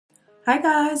Hi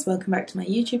guys, welcome back to my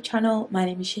YouTube channel. My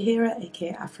name is Shahira,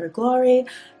 aka Afroglory.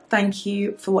 Thank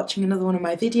you for watching another one of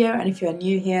my videos, and if you are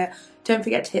new here, don't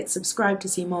forget to hit subscribe to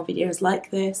see more videos like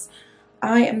this.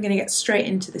 I am going to get straight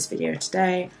into this video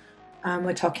today.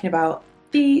 We're talking about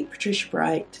the Patricia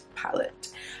Bright palette.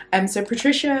 So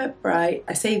Patricia Bright,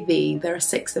 I say there are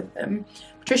 6 of them.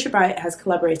 Patricia Bright has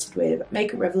collaborated with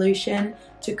Makeup Revolution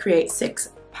to create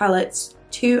 6 palettes,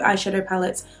 2 eyeshadow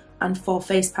palettes and 4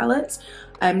 face palettes.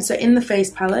 So in the face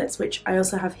palettes, which I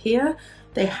also have here,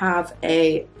 they have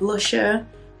a blusher,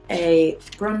 a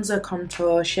bronzer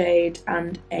contour shade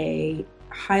and a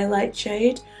highlight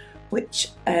shade, which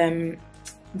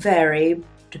vary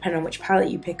depending on which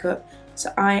palette you pick up.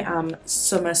 So I am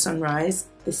Summer Sunrise,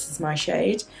 this is my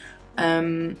shade.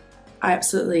 I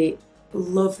absolutely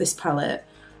love this palette.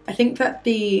 I think that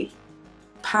the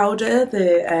powder,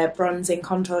 the bronzing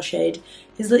contour shade,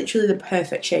 is literally the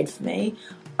perfect shade for me.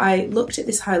 I looked at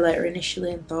this highlighter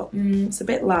initially and thought, it's a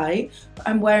bit light, but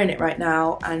I'm wearing it right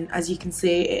now, and as you can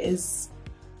see, it is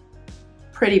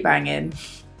pretty banging.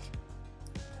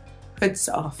 Hood's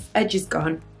off, edge is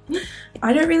gone.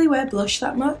 I don't really wear blush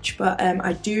that much, but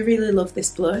I do really love this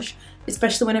blush,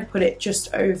 especially when I put it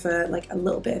just over, like a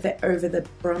little bit of it over the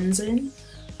bronzing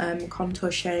contour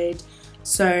shade.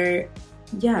 So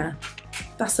yeah,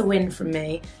 that's a win from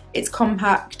me. It's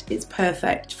compact, it's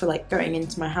perfect for like going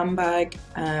into my handbag.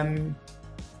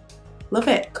 Love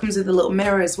it. Comes with a little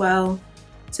mirror as well,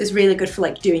 so it's really good for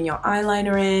like doing your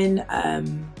eyeliner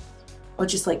in, or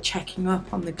just like checking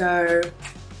up on the go.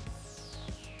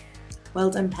 Well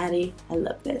done, Patty. I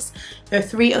love this. There are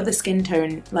 3 other skin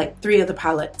tone, like 3 other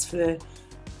palettes for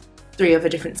 3 other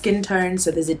different skin tones.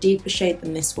 So there's a deeper shade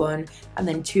than this one, and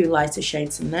then 2 lighter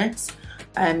shades than this.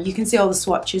 You can see all the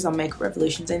swatches on Makeup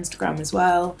Revolution's Instagram as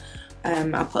well.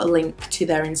 I'll put a link to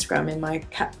their Instagram in my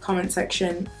comment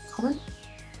section.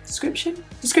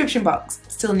 Description box.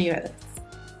 Still new at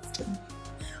this.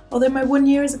 Although my 1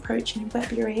 year is approaching in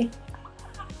February.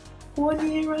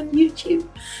 1 year on YouTube.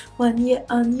 1 year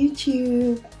on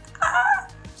YouTube.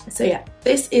 So yeah,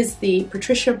 this is the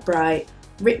Patricia Bright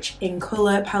Rich in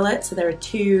Colour palette. So there are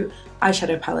 2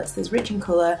 eyeshadow palettes. There's Rich in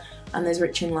Colour and there's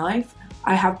Rich in Life.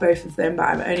 I have both of them, but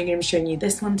I'm only going to be showing you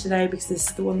this one today because this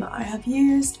is the one that I have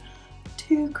used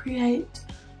to create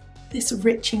this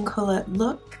Rich in Colour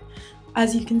look.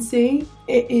 As you can see,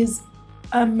 it is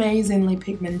amazingly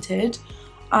pigmented.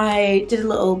 I did a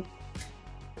little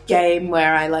game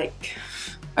where I like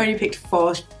only picked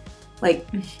 4,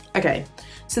 okay,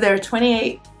 so there are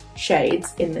 28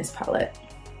 shades in this palette,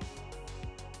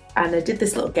 and I did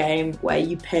this little game where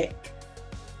you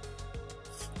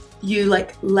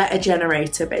like let a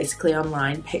generator basically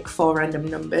online pick 4 random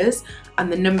numbers,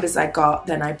 and the numbers I got,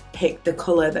 then I picked the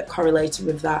colour that correlated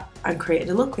with that and created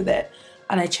a look with it.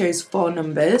 And I chose 4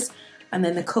 numbers, and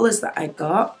then the colours that I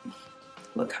got,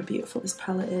 look how beautiful this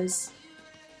palette is.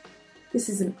 This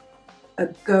is a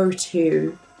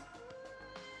go-to.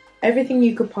 Everything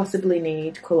you could possibly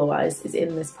need colour-wise is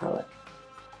in this palette.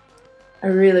 I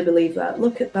really believe that.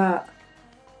 Look at that.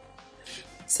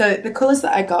 So the colours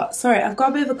that I got, sorry, I've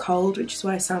got a bit of a cold, which is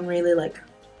why I sound really like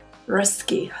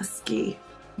rusky, husky,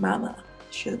 mama,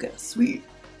 sugar, sweet.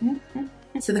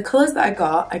 So the colours that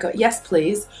I got Yes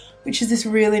Please, which is this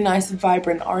really nice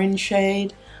vibrant orange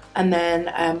shade. And then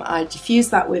I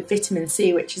diffused that with Vitamin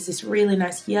C, which is this really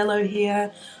nice yellow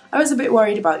here. I was a bit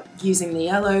worried about using the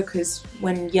yellow because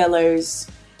when yellow's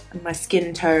my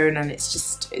skin tone, and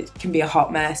it can be a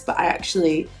hot mess, but I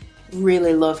actually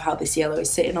really love how this yellow is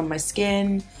sitting on my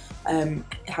skin,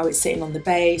 how it's sitting on the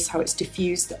base, how it's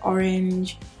diffused the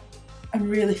orange. I'm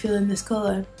really feeling this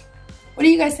colour. What do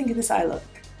you guys think of this eye look?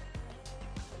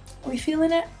 Are we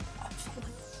feeling it? I'm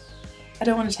feeling it. I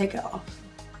don't want to take it off.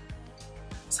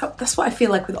 So that's what I feel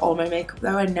like with all my makeup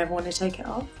though, I never want to take it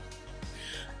off.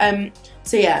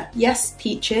 So yeah, Yes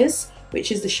Peaches, which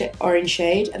is the orange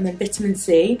shade, and then Vitamin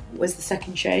C was the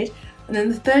 2nd shade. And then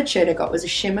the 3rd shade I got was a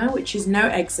shimmer, which is No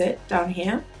Exit down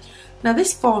here. Now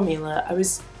this formula,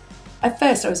 at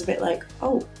first I was a bit like,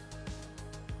 oh,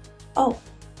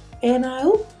 and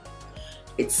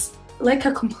it's like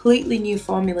a completely new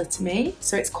formula to me.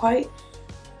 So it's quite,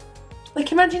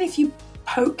 like, imagine if you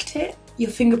poked it,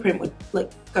 your fingerprint would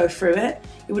like go through it.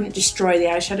 It wouldn't destroy the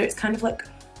eyeshadow. It's kind of like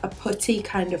a putty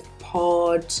kind of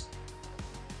pod.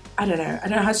 I don't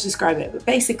know how to describe it, but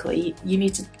basically you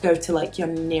need to go to like your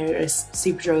nearest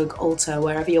Superdrug, Ulta,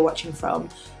 wherever you're watching from,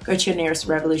 go to your nearest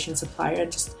Revolution supplier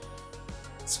and just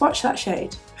swatch that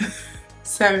shade.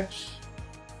 So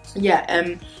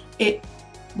yeah,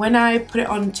 when I put it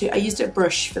onto, I used a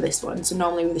brush for this one, so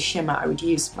normally with a shimmer I would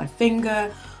use my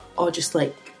finger or just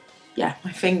like yeah,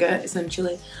 my finger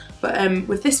essentially. But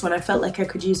with this one I felt like I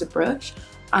could use a brush,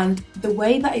 and the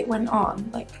way that it went on,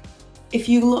 like if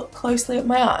you look closely at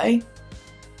my eye,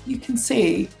 you can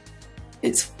see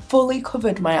it's fully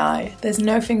covered my eye. There's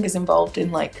no fingers involved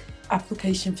in like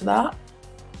application for that.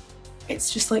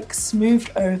 It's just like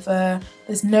smoothed over,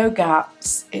 there's no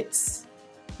gaps, it's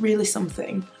really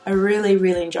something. I really,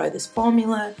 really enjoy this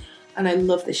formula and I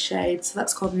love this shade, so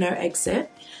that's called No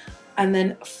Exit. And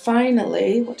then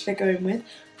finally, what did I go in with?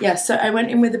 Yeah, so I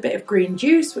went in with a bit of green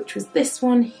juice, which was this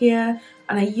one here,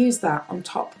 and I used that on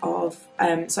top of,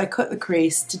 so I cut the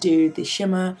crease to do the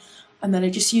shimmer, and then I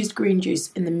just used green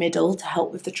juice in the middle to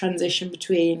help with the transition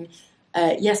between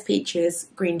Yes Peaches,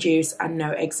 green juice, and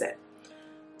No Exit.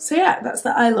 So yeah, that's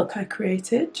the eye look I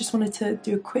created. Just wanted to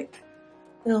do a quick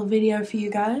little video for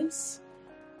you guys.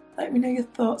 Let me know your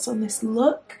thoughts on this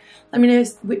look. Let me know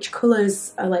which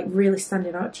colours are like really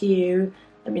standing out to you.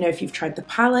 Let me know if you've tried the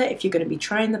palette, if you're going to be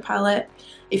trying the palette,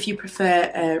 if you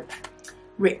prefer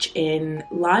Rich in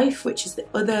Life, which is the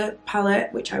other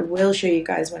palette, which I will show you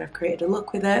guys when I've created a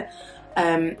look with it.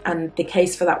 And the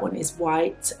case for that one is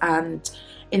white, and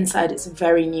inside it's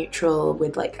very neutral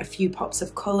with like a few pops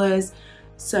of colours.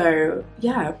 So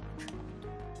yeah,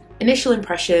 initial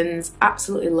impressions,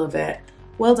 absolutely love it.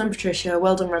 Well done Patricia,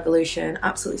 well done Revolution,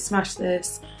 absolutely smashed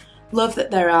this. Love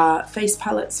that there are face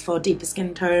palettes for deeper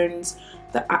skin tones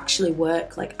that actually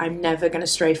work. Like I'm never going to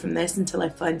stray from this until I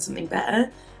find something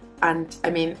better. And I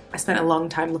mean, I spent a long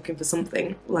time looking for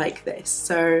something like this,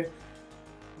 so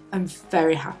I'm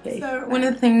very happy. So one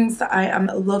of the things that I am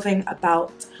loving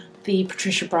about the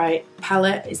Patricia Bright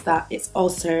palette is that it's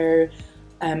also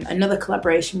another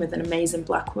collaboration with an amazing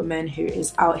black woman who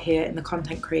is out here in the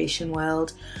content creation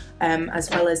world,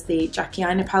 as well as the Jackie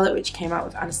Aina palette, which came out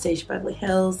with Anastasia Beverly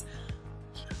Hills.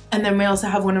 And then we also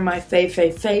have one of my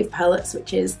fave palettes,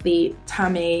 which is the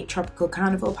Tammy Tropical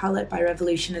Carnival palette by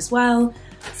Revolution as well.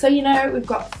 So you know, we've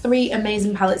got 3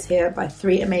 amazing palettes here by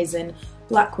 3 amazing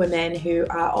black women who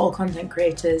are all content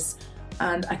creators,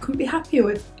 and I couldn't be happier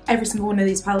with every single one of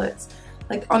these palettes.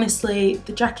 Like honestly,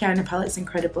 the Jackie Aina palette's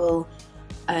incredible.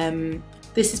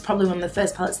 This is probably one of the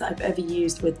first palettes that I've ever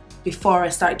used before I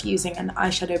started using an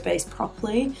eyeshadow base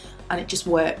properly, and it just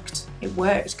worked. It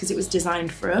worked because it was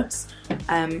designed for us.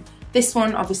 This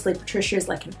one, obviously Patricia is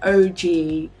like an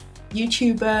OG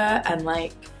YouTuber, and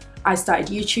like I started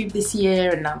YouTube this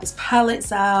year and now this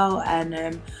palette's out,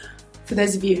 and for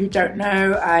those of you who don't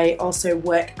know, I also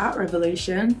work at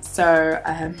Revolution, so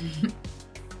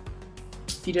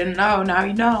if you didn't know, now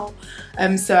you know.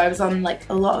 So I was on like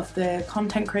a lot of the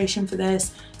content creation for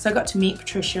this, so I got to meet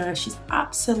Patricia. She's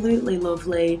absolutely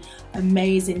lovely,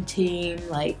 amazing team,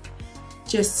 like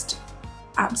just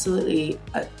absolutely,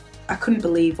 I couldn't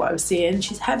believe what I was seeing.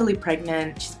 She's heavily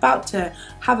pregnant, she's about to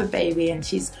have a baby, and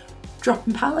she's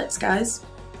dropping palettes, guys,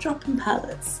 dropping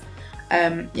palettes.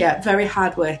 Yeah, very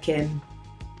hardworking,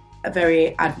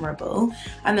 very admirable.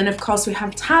 And then of course we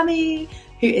have Tammy,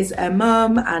 who is a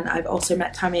mum, and I've also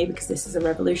met Tammy because this is a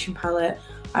Revolution palette.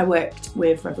 I worked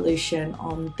with Revolution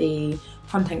on the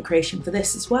content creation for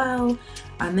this as well,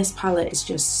 and this palette is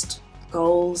just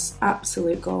goals,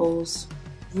 absolute goals,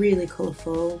 really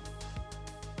colourful.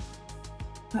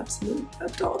 Absolutely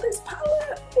adore this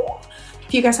palette.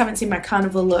 If you guys haven't seen my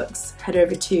carnival looks, head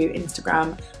over to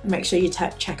Instagram and make sure you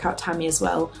check out Tammy as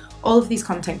well. All of these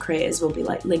content creators will be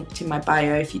like linked in my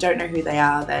bio. If you don't know who they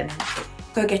are, then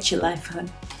go get your life on.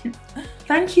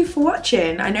 Thank you for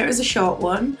watching. I know it was a short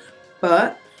one,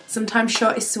 but sometimes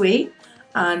short is sweet,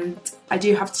 and I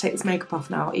do have to take this makeup off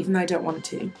now, even though I don't want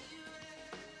to,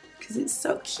 because it's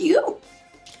so cute.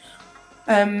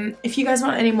 If you guys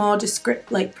want any more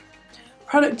like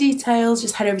product details,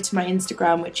 just head over to my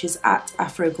Instagram, which is at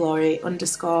Afroglory_ on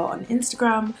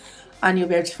Instagram, and you'll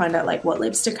be able to find out like what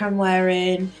lipstick I'm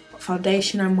wearing, what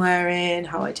foundation I'm wearing,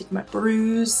 how I did my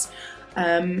bruise.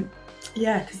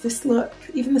 Yeah, because this look,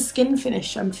 even the skin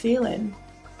finish I'm feeling.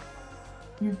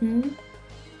 I'm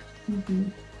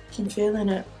feeling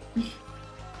it.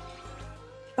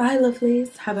 Bye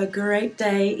lovelies, have a great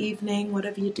day, evening,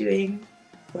 whatever you're doing,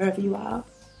 wherever you are.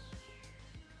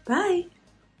 Bye.